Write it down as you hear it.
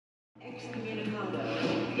Is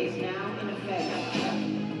now in effect.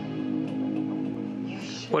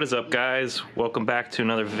 What is up, guys? Welcome back to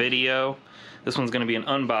another video. This one's going to be an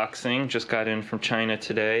unboxing. Just got in from China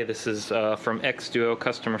today. This is from Xduoo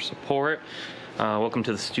customer support. Welcome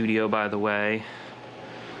to the studio, by the way.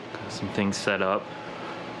 Got some things set up.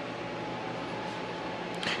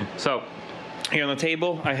 So here on the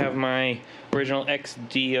table I have my original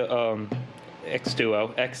Xduoo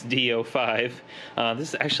XD-05. This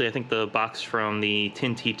is actually, I think, the box from the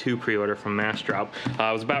Tin T2 pre-order from Mass Drop.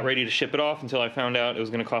 I was about ready to ship it off until I found out it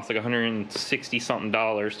was going to cost like $160 something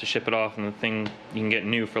to ship it off, and the thing you can get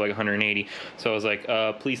new for like 180. So I was like,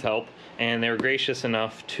 please help. And they were gracious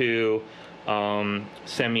enough to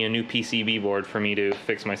send me a new PCB board for me to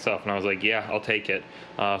fix myself, and I was like, yeah, I'll take it.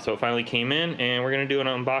 So it finally came in, and we're going to do an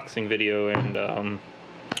unboxing video and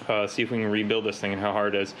see if we can rebuild this thing and how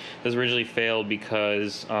hard it is. This originally failed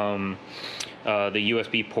because the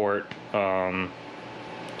USB port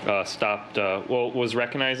stopped, was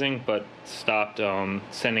recognizing but stopped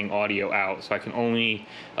sending audio out, so I can only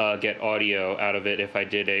get audio out of it if I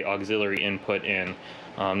did a auxiliary input in.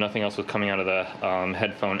 Nothing else was coming out of the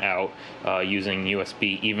headphone out using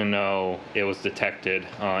USB, even though it was detected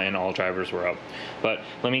and all drivers were up. But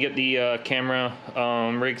let me get the camera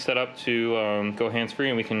rig set up to go hands-free,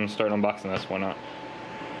 and we can start unboxing this. Why not?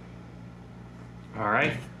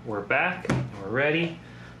 Alright, we're back. We're ready.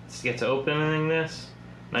 Let's get to opening this.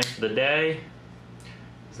 Nice for the day.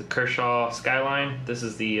 It's the Kershaw Skyline. This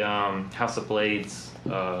is the House of Blades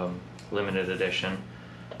limited edition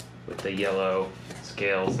with the yellow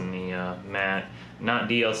scales and the matte, not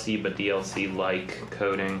DLC but DLC-like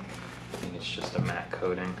coating. I think it's just a matte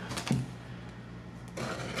coating. So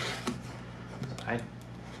I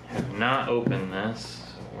have not opened this,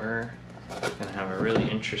 so we're gonna have a really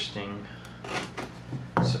interesting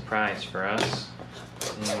surprise for us.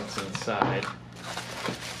 Seeing what's inside.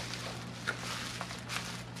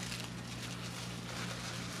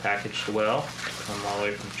 Packaged well, come all the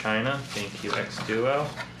way from China. Thank you, Xduoo.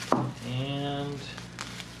 And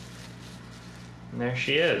there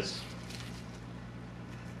she is.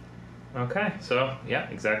 Okay, so yeah,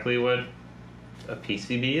 exactly what a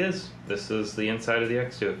PCB is. This is the inside of the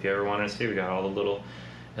Xduoo. If you ever wanted to see, we got all the little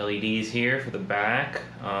LEDs here for the back.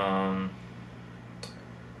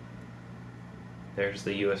 There's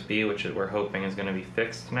the USB, which we're hoping is going to be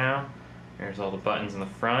fixed now. There's all the buttons in the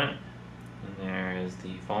front, and there is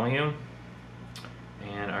the volume,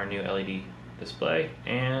 and our new LED display,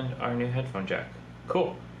 and our new headphone jack.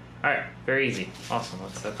 Cool. Alright, very easy. Awesome.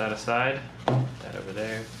 Let's set that aside. Put that over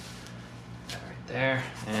there. That right there.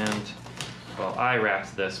 And, well, I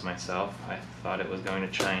wrapped this myself. I thought it was going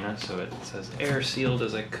to China, so it says air sealed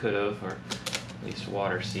as I could have, or at least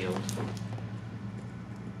water sealed.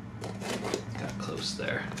 Got close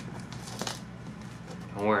there.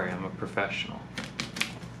 Don't worry, I'm a professional.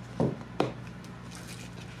 Boy,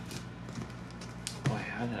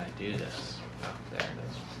 how did I do this? Oh, there it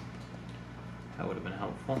is. That would have been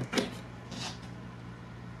helpful.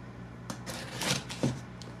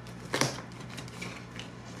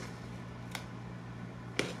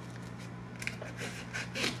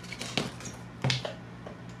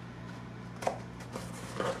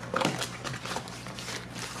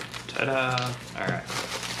 Ta-da! Alright.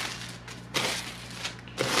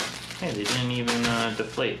 Hey, they didn't even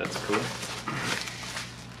deflate. That's cool.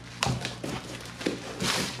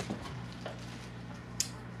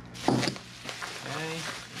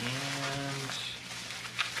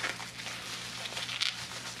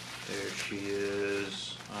 There she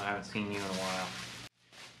is. Oh, I haven't seen you in a while.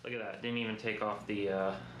 Look at that. Didn't even take off the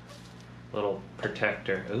little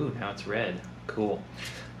protector. Ooh, now it's red. Cool.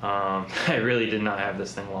 I really did not have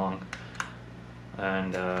this thing long.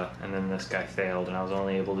 And then this guy failed, and I was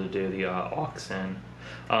only able to do the aux in.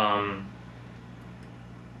 I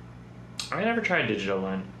never tried digital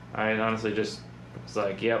in. I honestly just was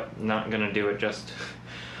like, yep, not gonna do it just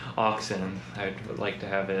aux in. I would like to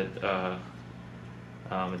have it a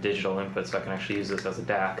digital input so I can actually use this as a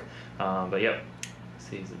DAC. But yep,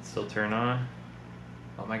 see, does it still turn on?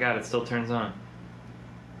 Oh my god, it still turns on.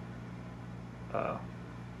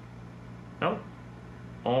 Nope,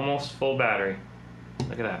 almost full battery.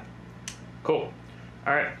 Look at that. Cool.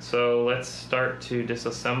 Alright, so let's start to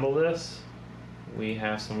disassemble this. We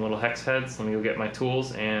have some little hex heads. Let me go get my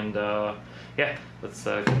tools, and yeah, let's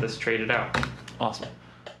get this traded out. Awesome.